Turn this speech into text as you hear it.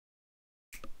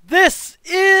This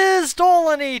is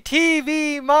Dolynny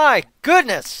TV. My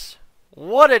goodness,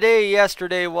 what a day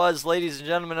yesterday was, ladies and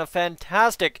gentlemen. A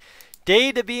fantastic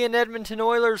day to be an Edmonton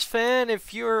Oilers fan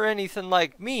if you're anything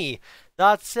like me.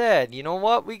 That said, you know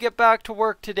what? We get back to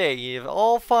work today. You have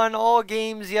all fun, all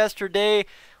games yesterday.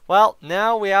 Well,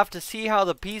 now we have to see how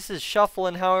the pieces shuffle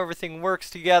and how everything works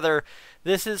together.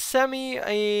 This is semi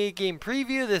a game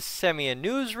preview. This is semi a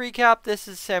news recap. This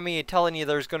is semi telling you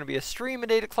there's going to be a stream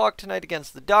at 8 o'clock tonight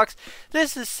against the Ducks.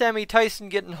 This is semi Tyson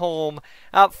getting home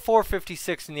at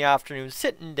 4:56 in the afternoon,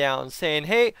 sitting down saying,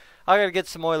 hey, I got to get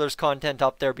some Oilers content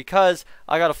up there because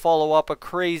I got to follow up a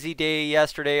crazy day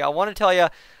yesterday. I want to tell you,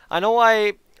 I know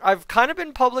I've kind of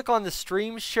been public on the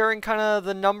streams sharing kind of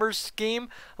the numbers scheme.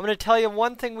 I'm going to tell you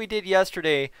one thing we did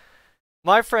yesterday.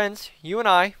 My friends, you and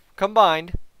I,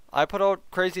 combined, I put out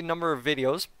a crazy number of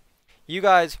videos. You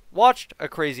guys watched a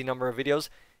crazy number of videos.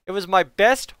 It was my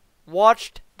best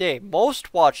watched day,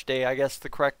 most watched day, I guess the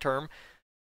correct term,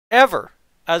 ever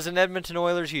as an Edmonton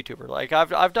Oilers YouTuber. Like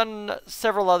I've done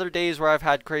several other days where I've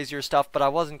had crazier stuff, but I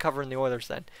wasn't covering the Oilers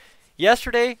then.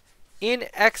 Yesterday, in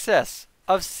excess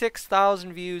of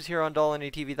 6,000 views here on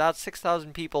Dolynny TV. That's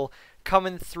 6,000 people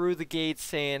coming through the gates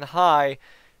saying hi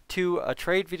to a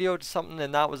trade video, to something,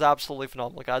 and that was absolutely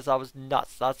phenomenal, guys. That was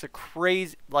nuts. That's a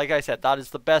crazy, like I said, that is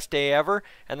the best day ever,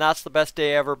 and that's the best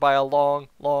day ever by a long,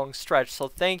 long stretch. So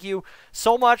thank you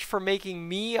so much for making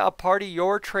me a part of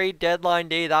your trade deadline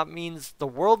day. That means the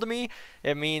world to me.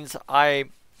 It means I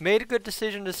made a good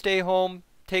decision to stay home,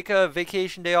 take a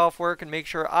vacation day off work, and make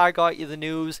sure I got you the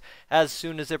news as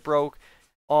soon as it broke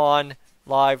on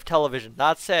live television.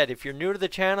 That said, if you're new to the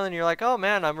channel and you're like, oh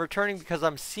man, I'm returning because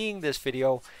I'm seeing this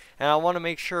video and I want to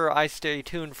make sure I stay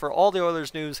tuned for all the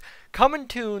Oilers news coming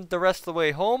tuned the rest of the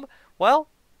way home, well,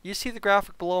 you see the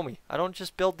graphic below me. I don't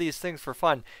just build these things for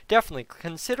fun. Definitely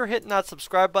consider hitting that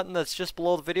subscribe button that's just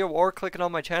below the video, or clicking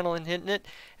on my channel and hitting it.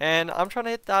 And I'm trying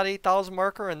to hit that 8,000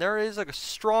 marker, and there is a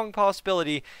strong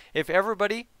possibility if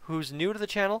everybody who's new to the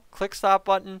channel clicks that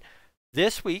button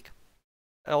this week,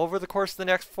 over the course of the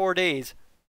next 4 days,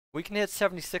 we can hit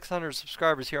 7,600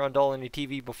 subscribers here on Dolynny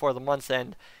TV before the month's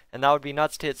end. And that would be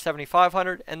nuts to hit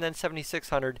 7,500 and then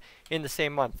 7,600 in the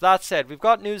same month. That said, we've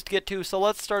got news to get to, so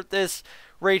let's start this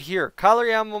right here. Kailer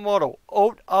Yamamoto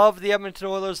out of the Edmonton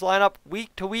Oilers lineup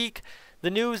week to week.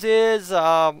 The news is,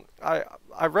 I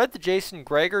read the Jason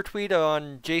Gregor tweet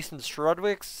on Jason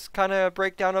Strudwick's kind of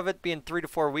breakdown of it being 3 to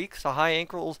 4 weeks. A high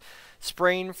ankle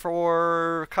sprain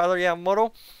for Kailer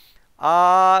Yamamoto.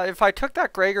 If I took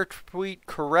that Gregor tweet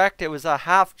correct, it was a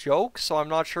half joke, so I'm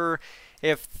not sure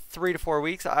if 3 to 4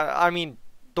 weeks. I mean,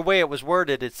 the way it was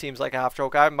worded, it seems like a half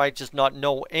joke. I might just not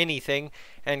know anything,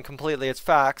 and completely it's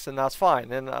facts, and that's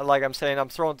fine. And like I'm saying, I'm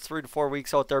throwing 3 to 4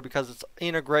 weeks out there because it's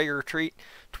in a Gregor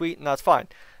tweet, and that's fine.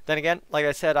 Then again, like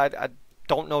I said, I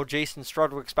don't know Jason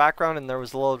Strudwick's background, and there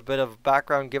was a little bit of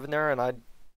background given there, and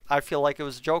I feel like it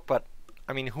was a joke, but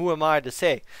I mean, who am I to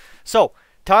say? So,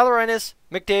 Tyler Ennis,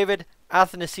 McDavid,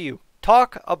 Athanasiou.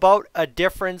 Talk about a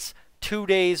difference 2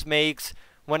 days makes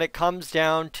when it comes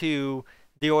down to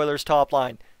the Oilers' top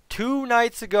line. 2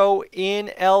 nights ago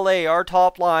in LA, our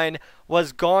top line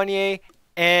was Gagner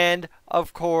and,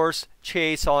 of course,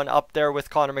 Chase on up there with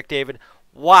Connor McDavid.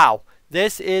 Wow,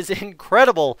 this is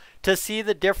incredible to see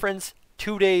the difference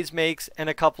 2 days makes and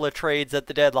a couple of trades at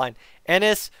the deadline.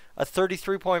 Ennis, a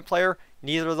 33-point player.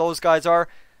 Neither of those guys are.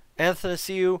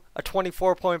 Athanasiou, a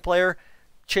 24-point player.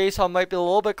 Chase might be a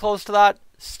little bit close to that.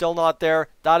 Still not there.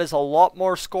 That is a lot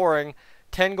more scoring.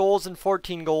 10 goals and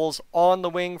 14 goals on the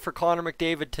wing for Connor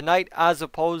McDavid tonight, as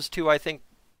opposed to, I think,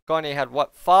 Gagner had,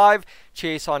 what, 5?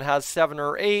 Chase has 7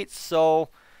 or 8. So,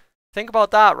 think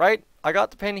about that, right? I got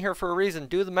the pen here for a reason.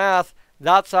 Do the math.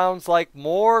 That sounds like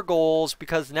more goals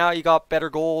because now you got better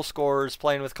goal scorers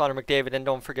playing with Connor McDavid, and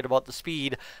don't forget about the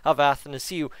speed of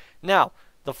Athanasiou. Now,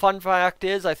 the fun fact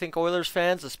is, I think Oilers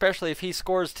fans, especially if he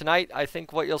scores tonight, I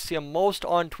think what you'll see him most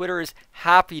on Twitter is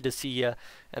happy to see you,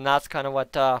 and that's kind of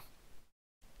what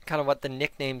the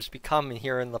nicknames become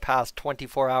here in the past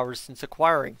 24 hours since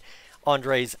acquiring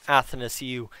Andres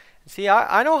Athanasiou. See,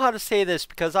 I know how to say this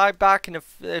because back in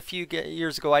a few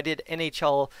years ago, I did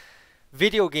NHL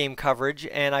video game coverage,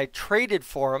 and I traded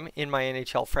for him in my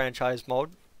NHL franchise mode.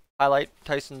 Highlight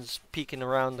Tyson's peeking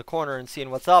around the corner and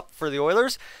seeing what's up for the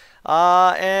Oilers.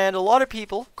 And a lot of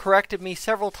people corrected me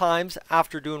several times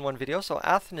after doing one video. So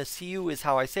Athanasiou is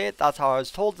how I say it. That's how I was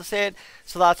told to say it.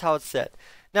 So that's how it's said.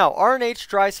 Now, RNH,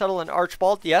 Draisaitl, and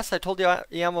Archibald. Yes, I told you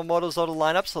Yamamoto's out of the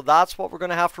lineup. So that's what we're going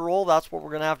to have to roll. That's what we're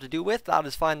going to have to do with. That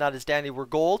is fine. That is dandy. We're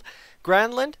gold.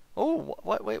 Granlund. Oh,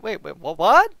 wait.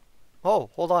 What? Oh,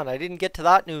 hold on. I didn't get to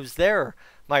that news there.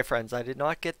 my friends. I did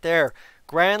not get there.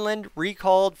 Granlund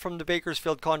recalled from the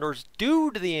Bakersfield Condors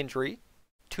due to the injury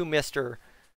to Mr.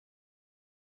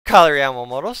 Kailer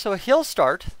Yamamoto. So he'll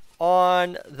start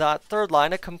on that third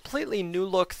line. A completely new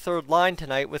look third line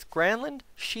tonight with Granlund,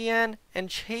 Sheehan, and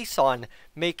Chason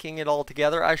making it all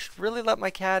together. I should really let my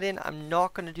cat in. I'm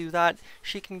not going to do that.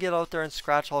 She can get out there and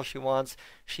scratch all she wants.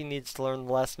 She needs to learn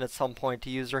the lesson at some point to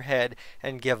use her head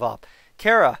and give up.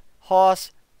 Kara,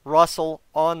 Haas, Russell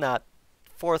on that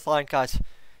fourth line, guys.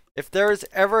 If there is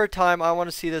ever a time I want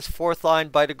to see this fourth line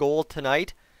bite a goal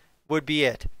tonight, would be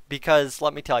it. Because,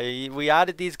 let me tell you, we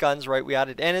added these guns, right? We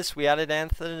added Ennis, we added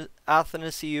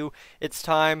Athanasiou. It's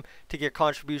time to get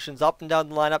contributions up and down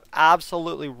the lineup.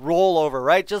 Absolutely roll over,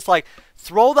 right? Just like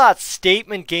throw that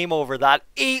statement game over, that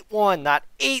 8-1, that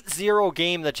 8-0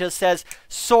 game that just says,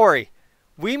 sorry,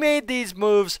 we made these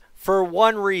moves for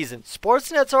one reason.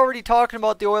 Sportsnet's already talking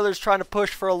about the Oilers trying to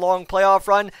push for a long playoff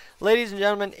run. Ladies and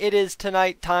gentlemen, it is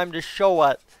tonight time to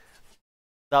show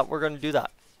that we're going to do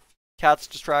that. Cat's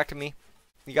distracting me.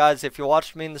 You guys, if you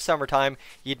watched me in the summertime,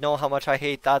 you'd know how much I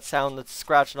hate that sound that's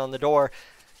scratching on the door.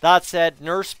 That said,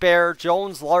 Nurse Bear,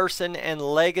 Jones, Larson, and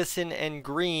Legason and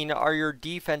Green are your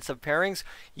defensive pairings.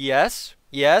 Yes,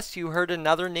 you heard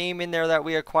another name in there that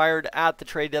we acquired at the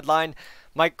trade deadline.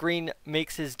 Mike Green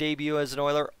makes his debut as an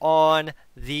Oiler on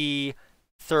the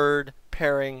third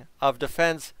pairing of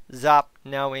defense. Zap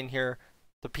now in here.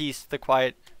 The peace, the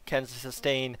quiet can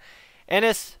sustain.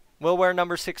 Ennis will wear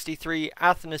number 63.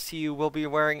 Athanasiou will be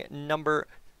wearing number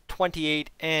 28.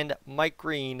 And Mike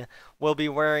Green will be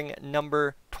wearing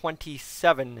number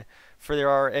 27 for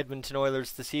our Edmonton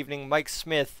Oilers this evening. Mike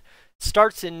Smith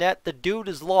starts in net. The dude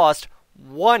has lost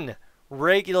one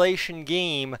regulation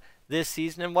game this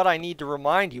season. And what I need to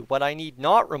remind you, what I need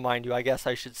not remind you, I guess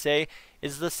I should say,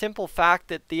 is the simple fact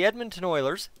that the Edmonton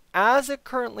Oilers, as it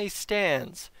currently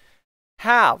stands,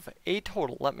 have a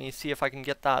total. Let me see if I can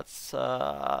get that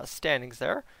standings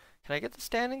there. Can I get the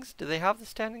standings? Do they have the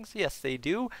standings? Yes, they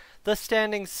do. The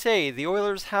standings say the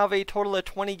Oilers have a total of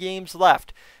 20 games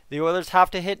left. The Oilers have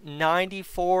to hit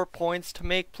 94 points to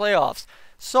make playoffs.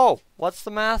 So, what's the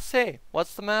math say?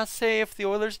 What's the math say if the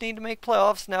Oilers need to make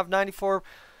playoffs and have 94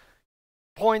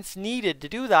 points needed to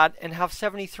do that and have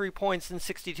 73 points in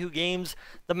 62 games?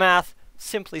 The math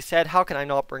simply said, how can I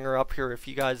not bring her up here if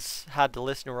you guys had to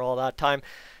listen to her all that time?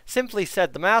 Simply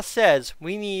said, the math says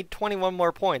we need 21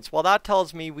 more points. Well, that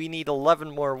tells me we need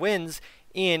 11 more wins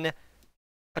in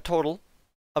a total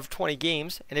of 20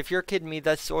 games. And if you're kidding me,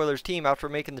 this Oilers team, after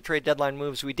making the trade deadline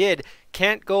moves we did,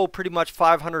 can't go pretty much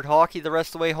 500 hockey the rest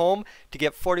of the way home to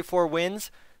get 44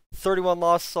 wins, 31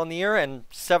 losses on the year, and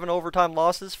 7 overtime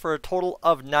losses for a total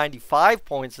of 95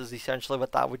 points is essentially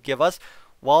what that would give us.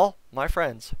 Well, my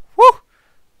friends, whew!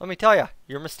 Let me tell you,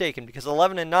 you're mistaken, because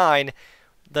 11-9,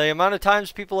 the amount of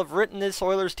times people have written this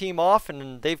Oilers team off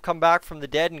and they've come back from the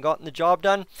dead and gotten the job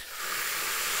done.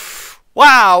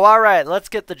 Wow, all right, let's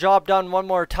get the job done one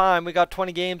more time. We got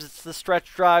 20 games. It's the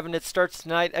stretch drive, and it starts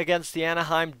tonight against the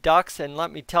Anaheim Ducks. And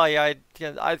let me tell you,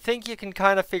 I think you can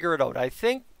kind of figure it out. I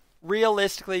think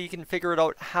realistically you can figure it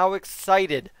out how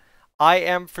excited I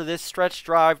am for this stretch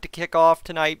drive to kick off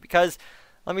tonight, because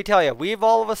let me tell you, we've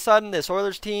all of a sudden, this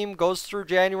Oilers team goes through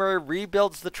January,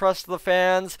 rebuilds the trust of the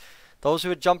fans, those who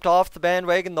had jumped off the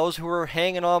bandwagon, those who were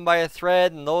hanging on by a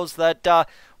thread, and those that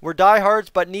were diehards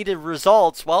but needed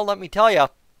results. Well, let me tell you,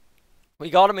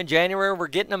 we got them in January, we're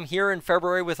getting them here in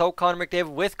February without Connor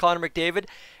McDavid, with Connor McDavid,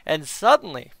 and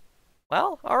suddenly,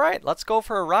 well, all right, let's go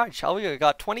for a ride, shall we? We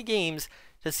got 20 games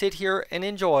to sit here and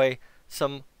enjoy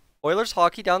some Oilers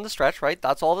hockey down the stretch, right?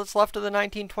 That's all that's left of the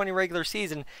 19-20 regular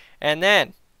season. And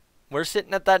then we're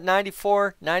sitting at that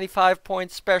 94, 95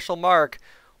 point special mark.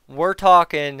 We're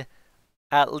talking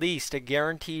at least a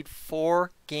guaranteed 4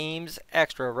 games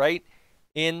extra, right?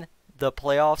 In the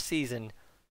playoff season.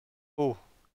 Ooh,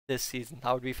 this season.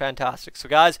 That would be fantastic. So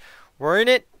guys, we're in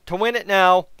it to win it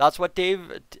now. That's what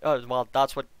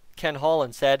that's what Ken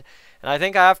Holland said. And I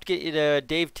think I have to get you the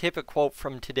Dave Tippett quote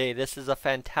from today. This is a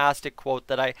fantastic quote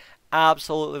that I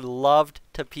absolutely loved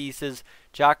to pieces.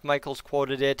 Jack Michaels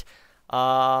quoted it.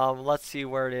 Let's see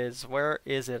where it is. Where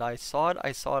is it? I saw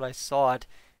it.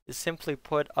 Is simply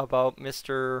put about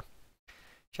Mr.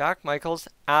 Jack Michaels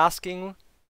asking,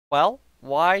 well,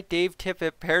 why Dave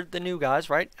Tippett paired the new guys,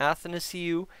 right?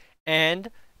 Athanasiou and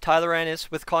Tyler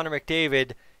Ennis with Connor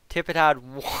McDavid. Tippett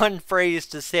had one phrase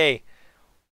to say.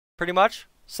 Pretty much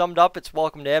summed up, it's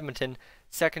welcome to Edmonton.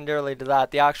 Secondarily to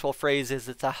that, the actual phrase is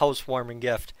it's a housewarming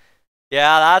gift.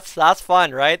 Yeah, that's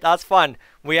fun, right? That's fun.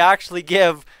 We actually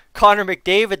give Connor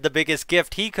McDavid, the biggest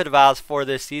gift he could have asked for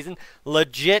this season.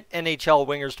 Legit NHL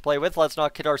wingers to play with. Let's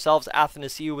not kid ourselves.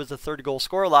 Athanasiou was a 30-goal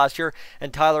scorer last year,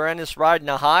 and Tyler Ennis riding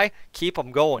a high. Keep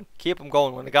him going. Keep him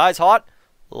going. When the guy's hot,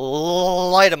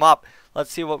 light him up.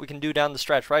 Let's see what we can do down the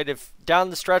stretch, right? If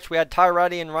down the stretch we had Ty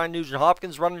Ratty and Ryan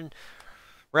Nugent-Hopkins running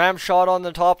ram shot on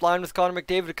the top line with Connor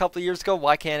McDavid a couple of years ago,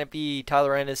 why can't it be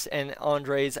Tyler Ennis and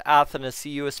Andres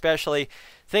Athanasiou especially?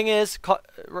 Thing is,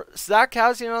 Zach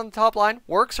Kassian on the top line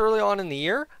works early on in the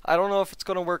year. I don't know if it's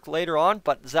going to work later on,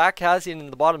 but Zach Kassian in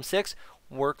the bottom six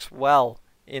works well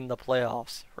in the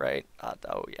playoffs, right?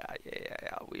 Oh,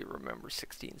 yeah. We remember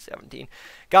 16, 17.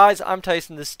 Guys, I'm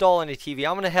Tyson. This is Dolynny TV.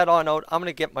 I'm going to head on out. I'm going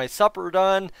to get my supper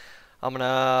done. I'm going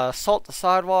to salt the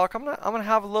sidewalk. I'm gonna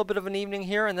have a little bit of an evening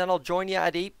here, and then I'll join you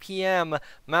at 8 p.m.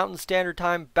 Mountain Standard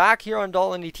Time back here on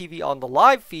Dolynny TV on the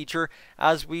live feature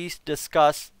as we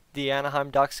discuss the Anaheim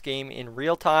Ducks game in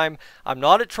real time. I'm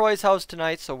not at Troy's house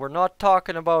tonight, so we're not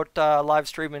talking about live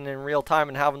streaming in real time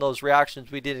and having those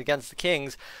reactions we did against the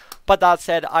Kings. But that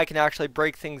said, I can actually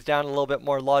break things down a little bit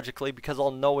more logically because I'll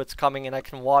know it's coming and I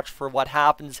can watch for what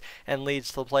happens and leads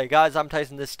to the play. Guys, I'm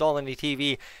Tyson. This is Dolynny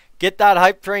TV. Get that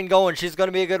hype train going. She's going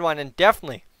to be a good one. And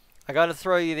definitely, I got to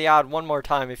throw you the ad one more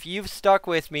time. If you've stuck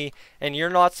with me and you're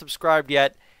not subscribed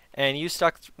yet, and you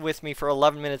stuck with me for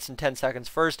 11 minutes and 10 seconds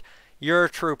first, you're a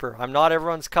trooper. I'm not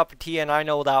everyone's cup of tea, and I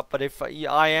know that. But if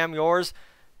I am yours,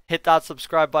 hit that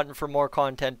subscribe button for more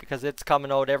content because it's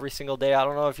coming out every single day. I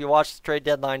don't know if you watched the trade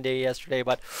deadline day yesterday,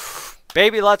 but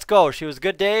baby, let's go. She was a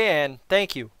good day, and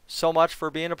thank you so much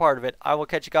for being a part of it. I will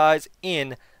catch you guys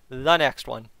in the next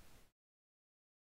one.